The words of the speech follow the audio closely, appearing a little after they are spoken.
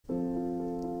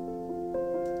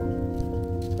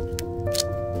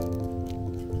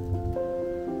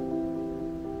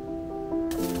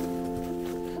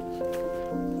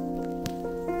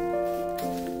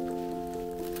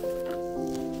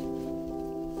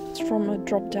From a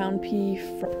drop-down pea.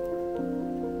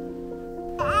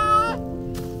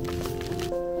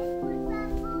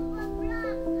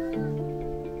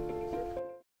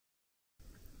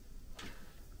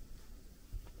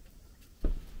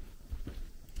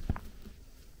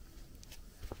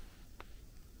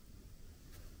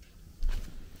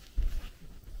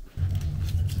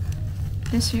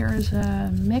 This here is a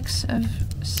mix of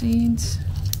seeds.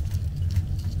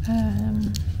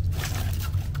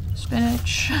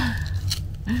 Spinach.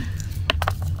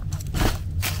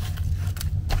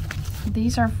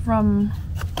 These are from,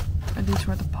 or these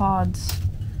were the pods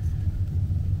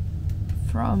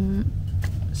from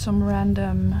some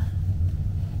random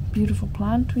beautiful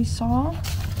plant we saw.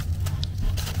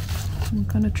 I'm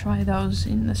gonna try those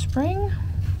in the spring.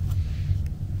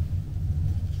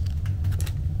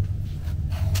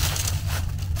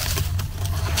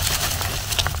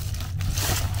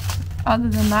 Other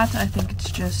than that, I think it's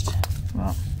just,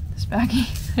 well, this baggie.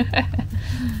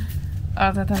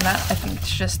 Other than that, I think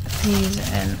it's just the peas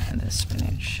and the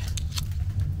spinach.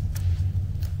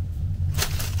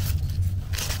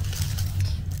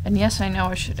 And yes, I know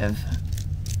I should have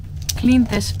cleaned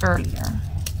this earlier.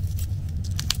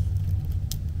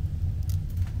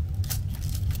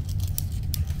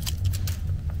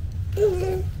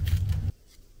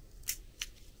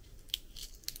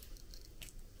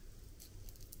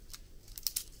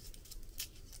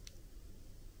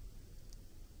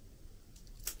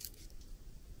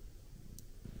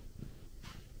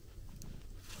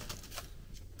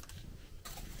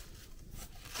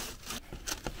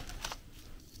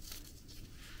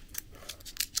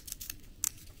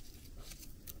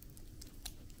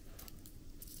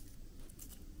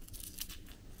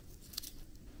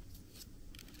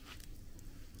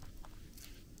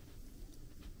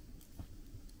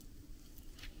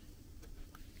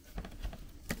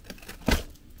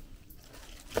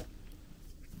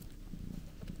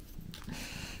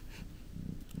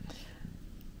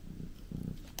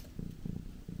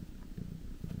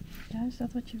 Ja, is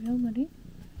dat wat je wil, Marie?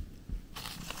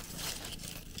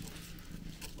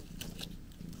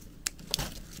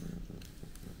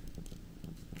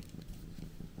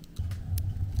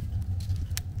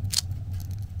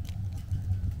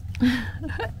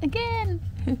 Again!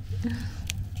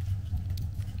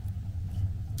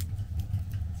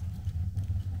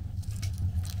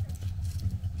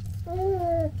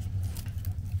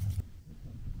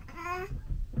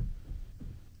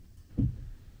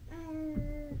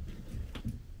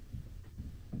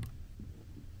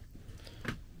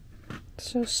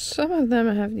 So some of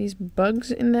them have these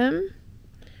bugs in them.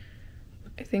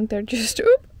 I think they're just,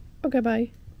 oop, okay,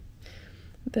 bye.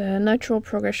 The natural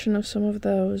progression of some of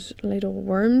those little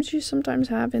worms you sometimes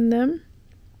have in them.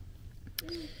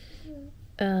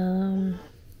 I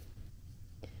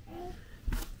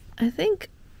think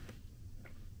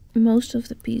most of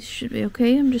the peas should be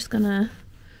okay. I'm just gonna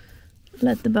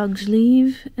let the bugs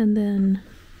leave and then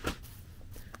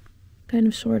kind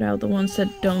of sort out the ones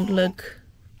that don't look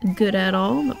good at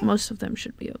all, but most of them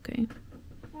should be okay.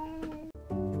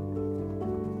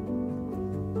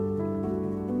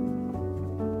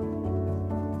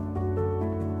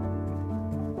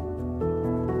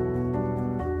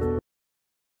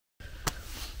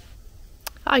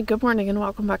 Hi, good morning and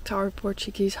welcome back to our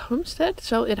Portuguese homestead.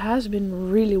 So it has been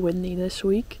really windy this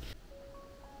week.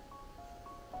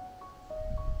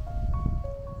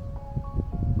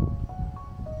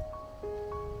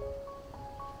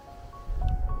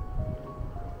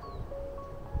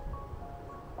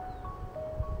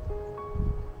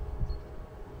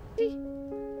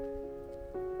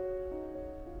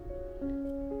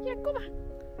 Ja, kom maar.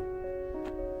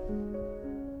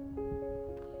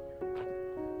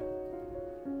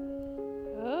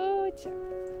 Goed zo.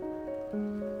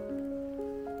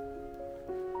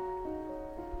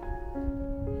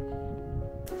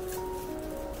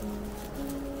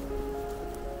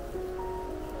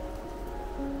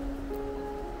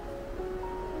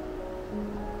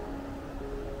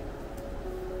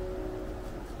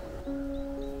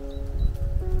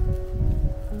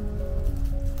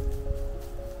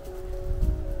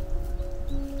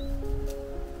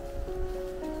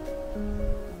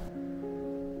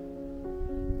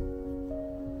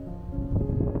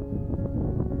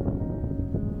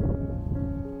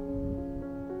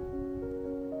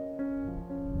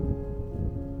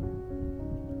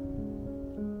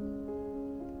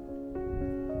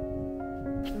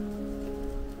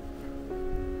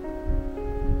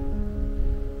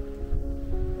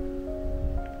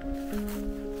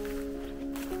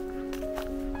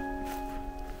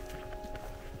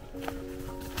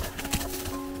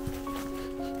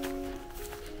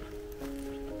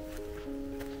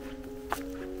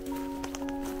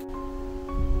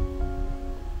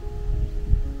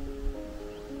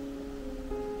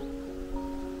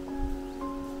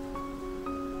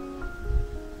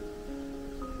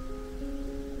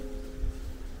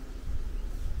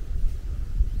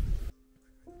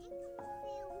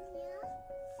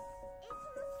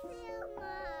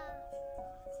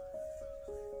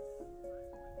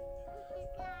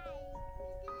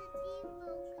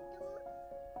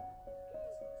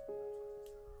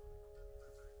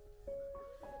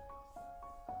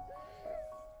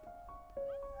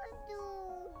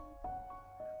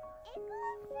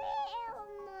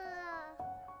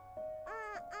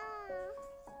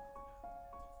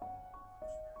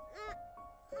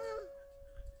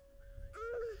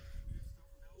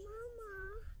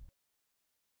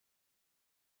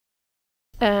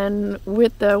 And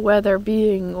with the weather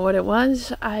being what it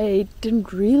was, I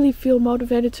didn't really feel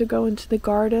motivated to go into the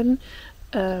garden.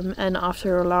 And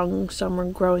after a long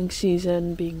summer growing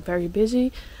season, being very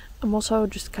busy, I'm also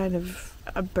just kind of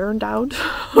burned out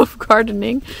of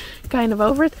gardening, kind of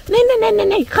over it. Nee, nee, nee, nee,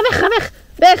 nee, ga weg, ga weg,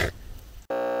 weg!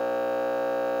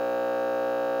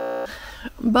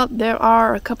 But there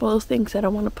are a couple of things that I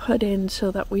want to put in so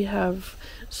that we have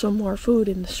some more food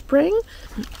in the spring.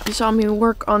 You saw me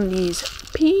work on these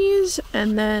peas,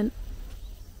 and then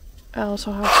I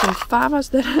also have some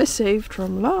favas that I saved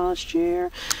from last year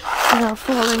that are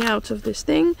falling out of this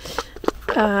thing,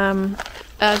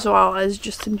 as well as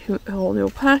just a whole new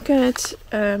packet,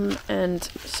 and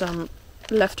some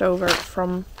leftover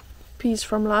from peas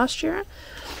from last year.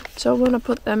 So I want to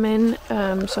put them in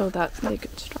so that they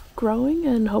can start growing,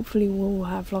 and hopefully we'll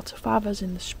have lots of favas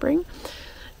in the spring.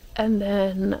 And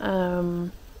then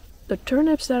the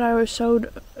turnips that I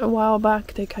sowed a while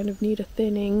back, they kind of need a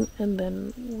thinning, and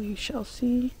then we shall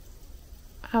see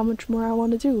how much more I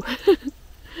want to do.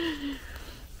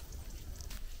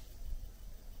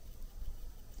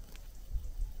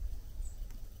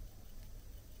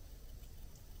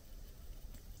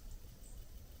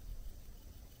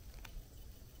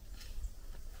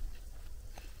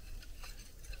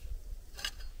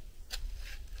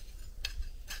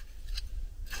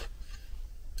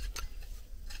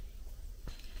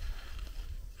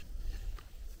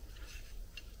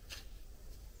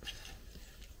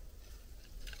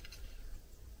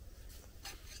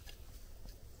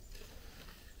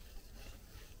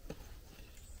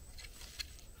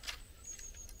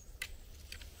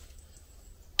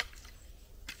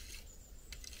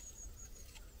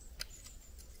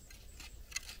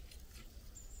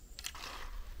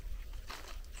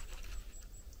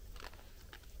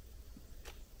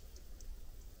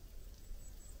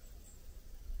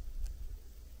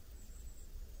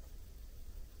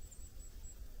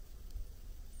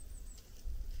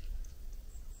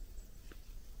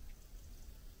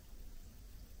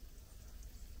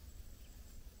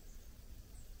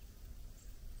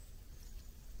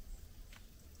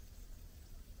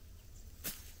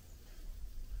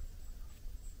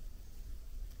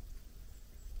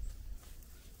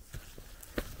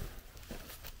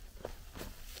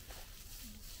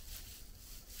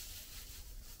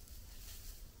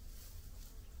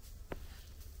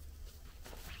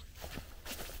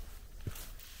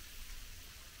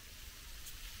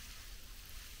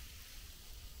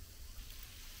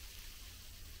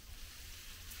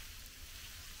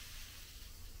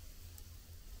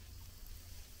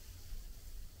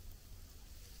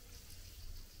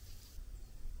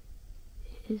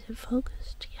 Is it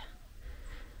focused? Yeah.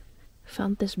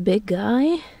 Found this big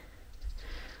guy.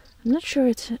 I'm not sure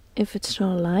if it's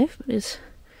still alive, but it's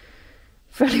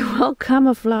fairly well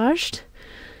camouflaged.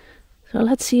 So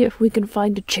let's see if we can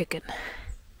find a chicken.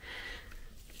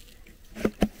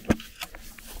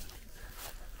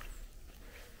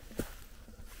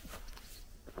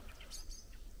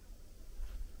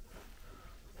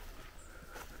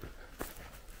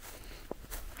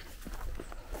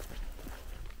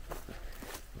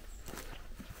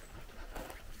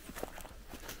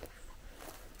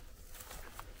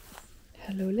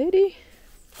 Hello, lady.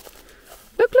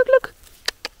 Look, look, look.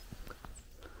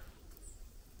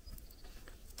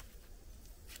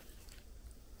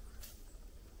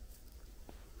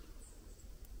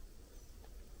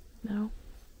 No.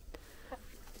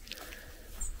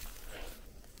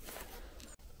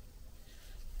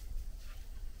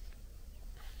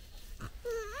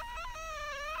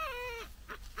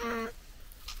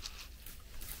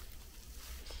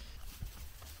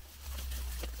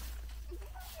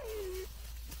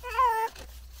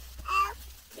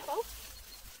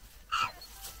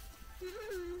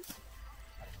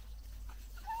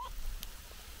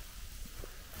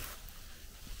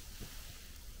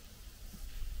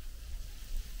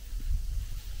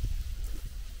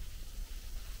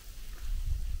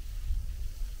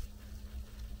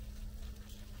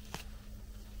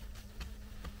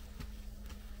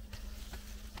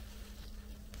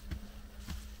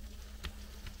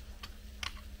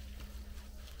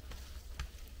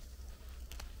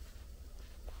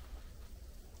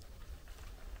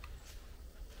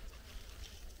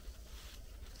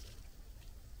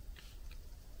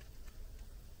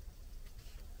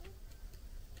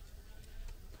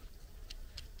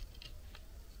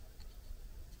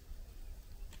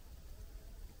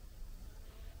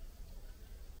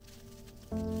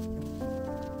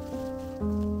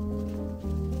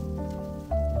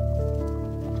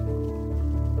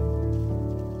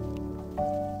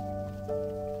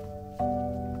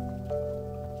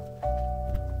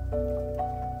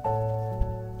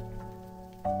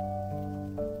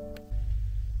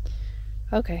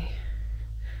 Okay.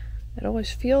 It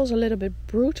always feels a little bit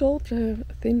brutal to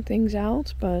thin things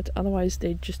out, but otherwise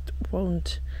they just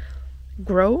won't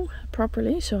grow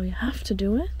properly, so you have to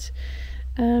do it.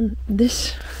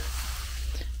 This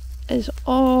is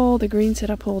all the greens that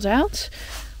I pulled out,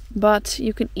 but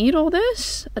you can eat all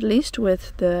this, at least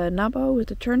with the nabo, with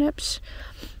the turnips.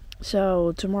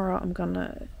 So tomorrow I'm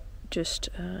gonna just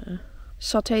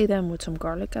saute them with some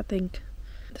garlic, I think.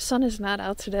 The sun is not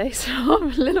out today, so I'm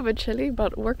a little bit chilly,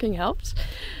 but working helps.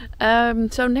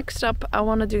 So next up I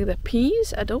want to do the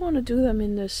peas. I don't want to do them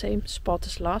in the same spot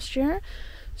as last year,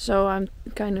 so I'm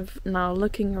kind of now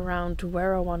looking around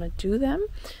where I want to do them.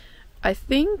 I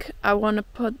think I want to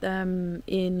put them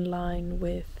in line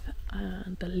with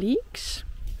the leeks.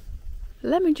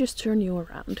 Let me just turn you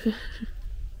around.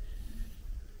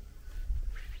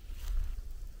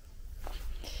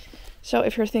 So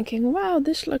if you're thinking, wow,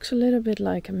 this looks a little bit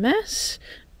like a mess,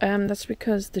 that's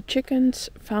because the chickens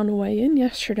found a way in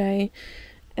yesterday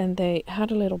and they had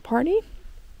a little party,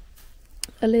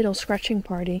 a little scratching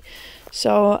party.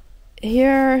 So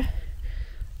here,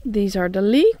 these are the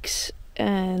leeks,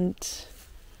 and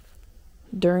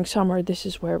during summer this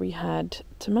is where we had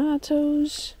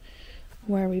tomatoes,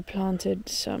 where we planted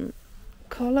some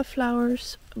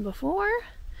cauliflowers before.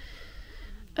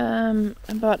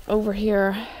 But over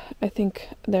here I think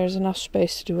there's enough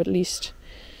space to do at least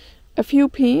a few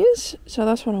peas, so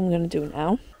that's what I'm going to do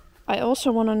now. I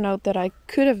also want to note that I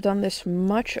could have done this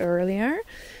much earlier,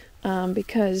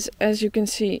 because as you can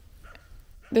see,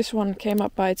 this one came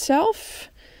up by itself,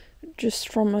 just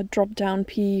from a drop-down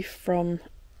pea from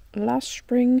last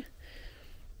spring.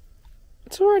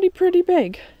 It's already pretty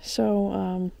big,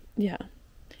 so yeah,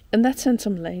 in that sense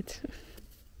I'm late.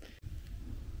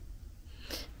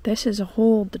 This is a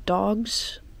hole the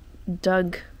dogs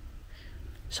dug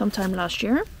sometime last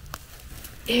year.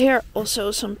 Here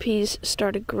also some peas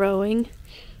started growing,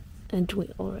 and we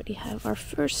already have our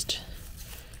first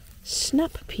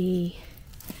snap pea.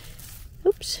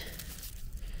 Oops.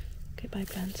 Okay, bye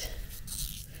plant.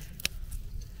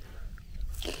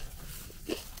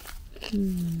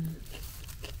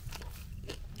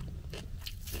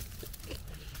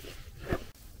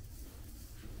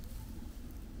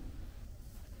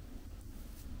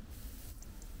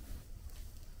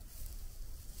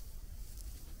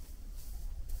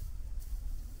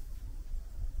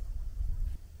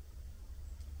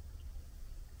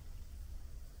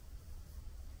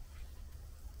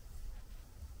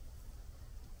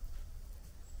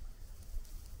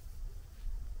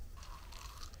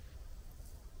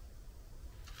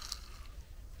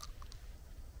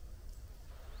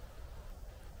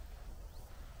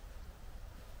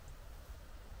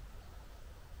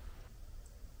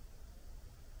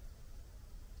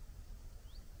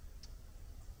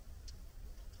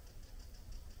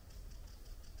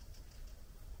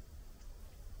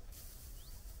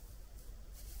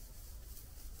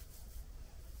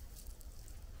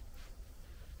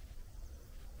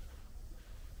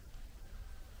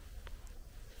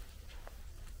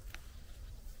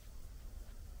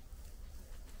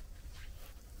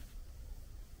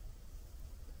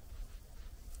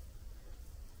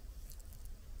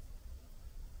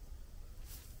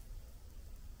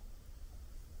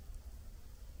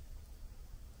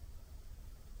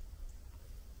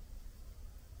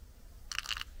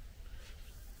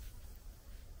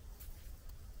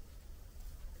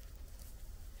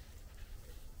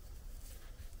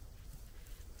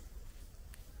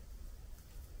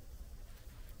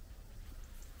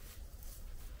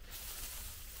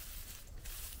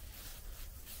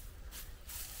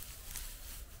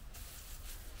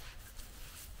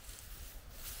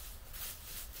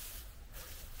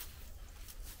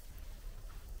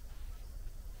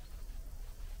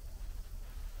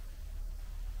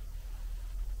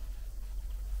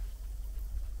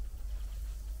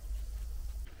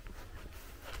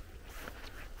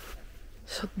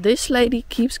 So this lady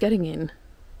keeps getting in.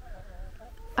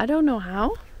 I don't know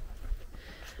how.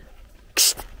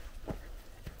 Kst.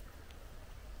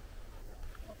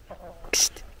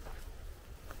 Kst.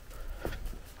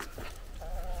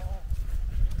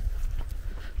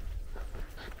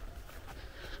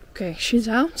 Okay, she's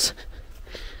out.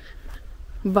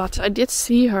 But I did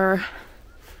see her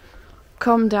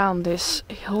come down this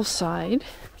hillside.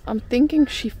 I'm thinking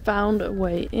she found a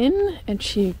way in and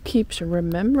she keeps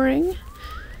remembering.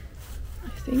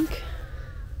 I think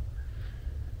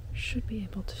should be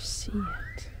able to see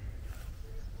it.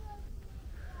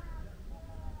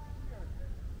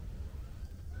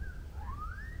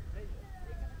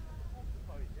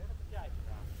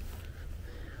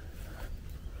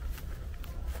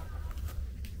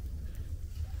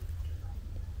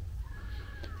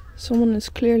 Someone is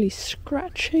clearly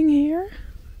scratching here.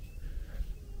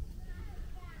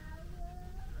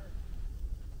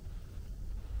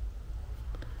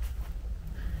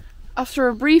 After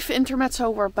a brief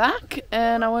intermezzo, we're back,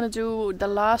 and I want to do the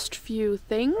last few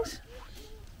things.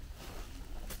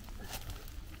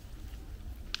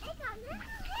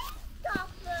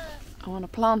 I want to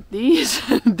plant these.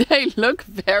 They look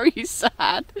very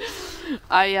sad.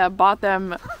 I bought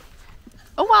them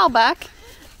a while back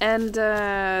and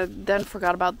then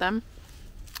forgot about them.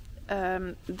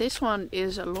 This one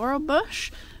is a laurel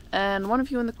bush, and one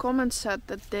of you in the comments said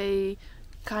that they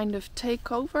kind of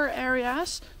take over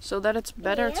areas, so that it's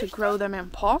better to grow them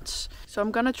in pots. So I'm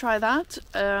gonna try that.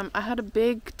 I had a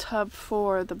big tub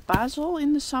for the basil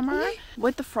in the summer.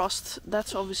 With the frost,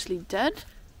 that's obviously dead.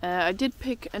 I did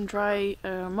pick and dry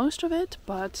most of it,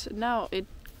 but now it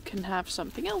can have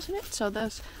something else in it, so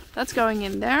that's going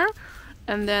in there.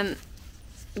 And then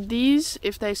these,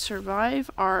 if they survive,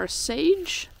 are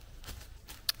sage.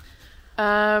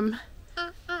 I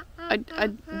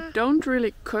don't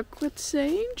really cook with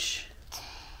sage.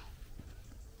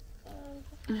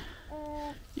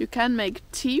 You can make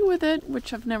tea with it,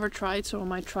 which I've never tried, so I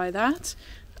might try that.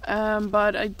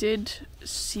 But I did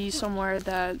see somewhere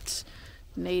that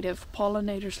native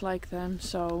pollinators like them,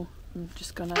 so I'm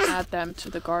just gonna add them to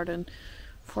the garden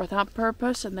for that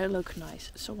purpose, and they look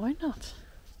nice, so why not?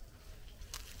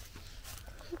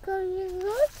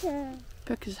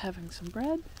 Puck is having some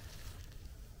bread.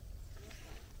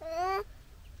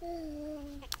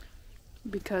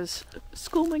 Because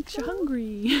school makes you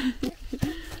hungry.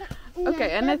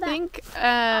 Okay, and I think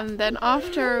then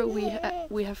after we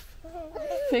have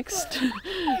fixed,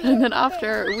 and then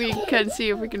after we can see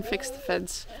if we can fix the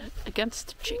fence against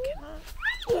the chicken.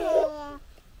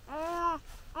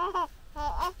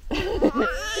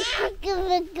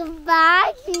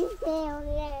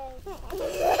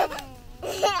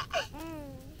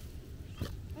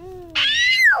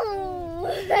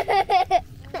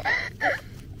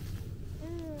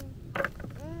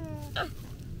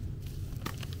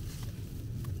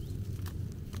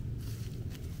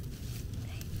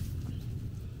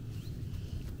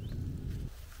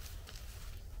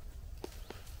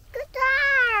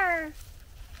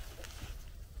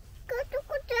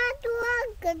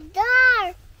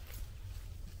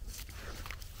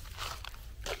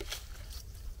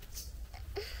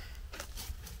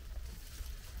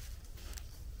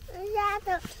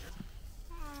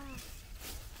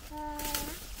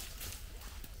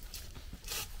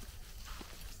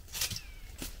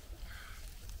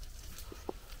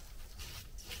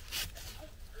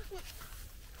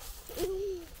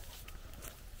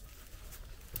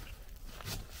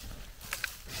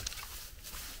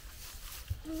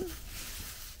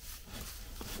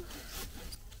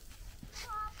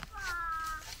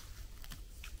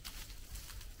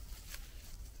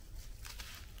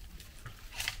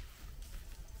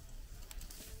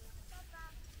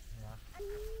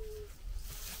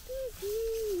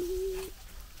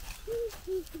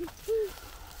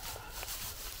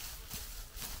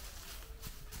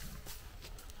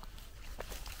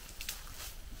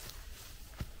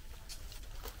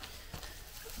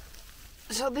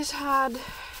 So this had,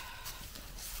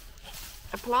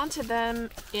 I planted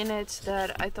them in it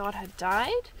that I thought had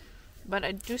died, but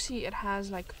I do see it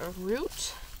has like a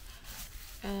root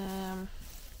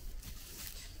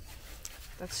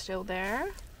that's still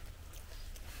there.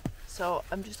 So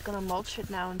I'm just gonna mulch it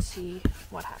now and see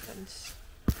what happens.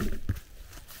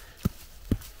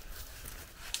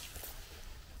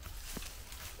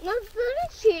 Not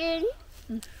finishing.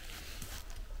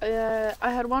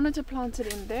 I had wanted to plant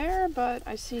it in there, but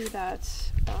I see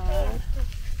that the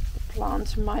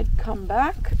plant might come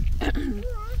back.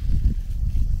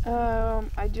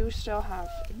 I do still have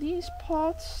these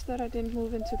pots that I didn't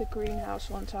move into the greenhouse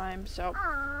one time, so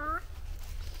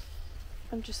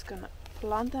I'm just gonna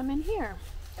plant them in here.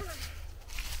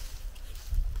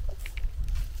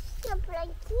 Stop right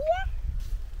here.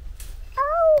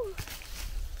 Oh!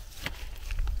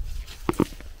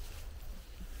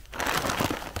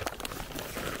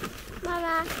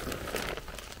 Mama.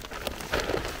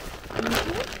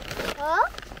 Oh?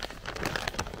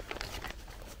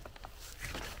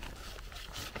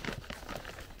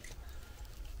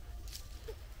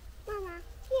 Mama,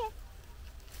 here.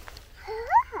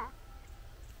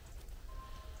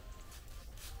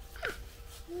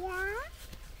 Ja?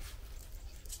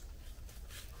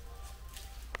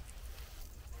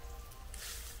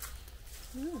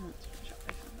 Ik zal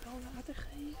even wel water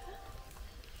geven.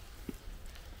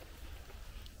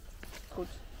 Goed.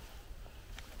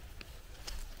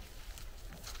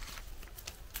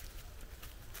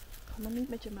 Maar niet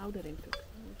met je mouw erin, Puk.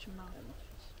 Met je mouw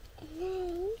eventjes.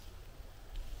 Nee.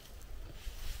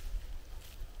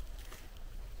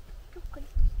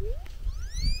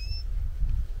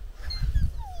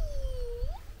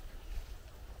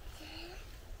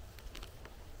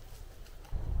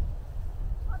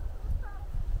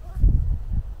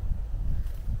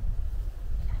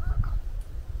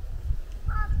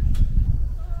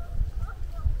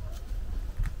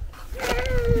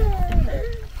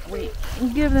 We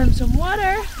give them some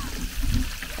water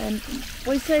and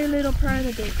we say a little prayer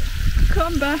that they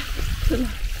come back to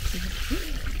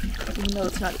life. Even though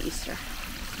it's not Easter.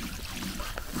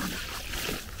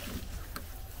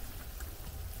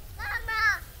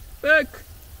 Mama! Puk!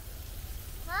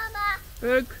 Mama!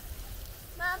 Puk!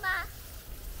 Mama!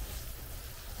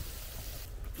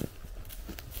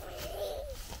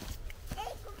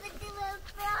 Ik wil de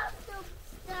vrouw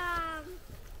opstaan.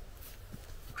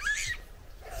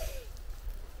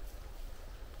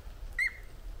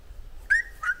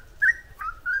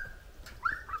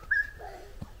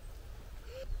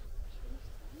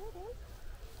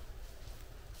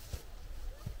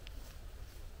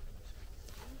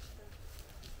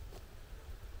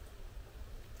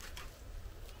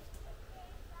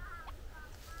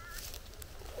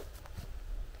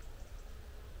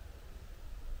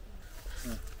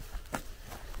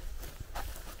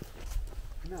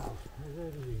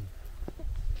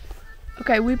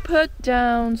 Okay, we put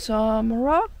down some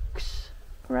rocks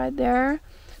right there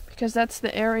because that's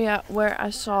the area where I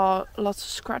saw lots of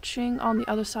scratching on the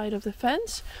other side of the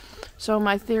fence. So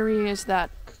my theory is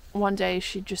that one day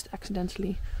she just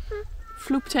accidentally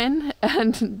flooped in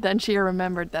and then she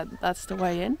remembered that that's the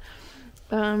way in.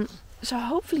 So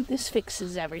hopefully this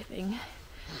fixes everything.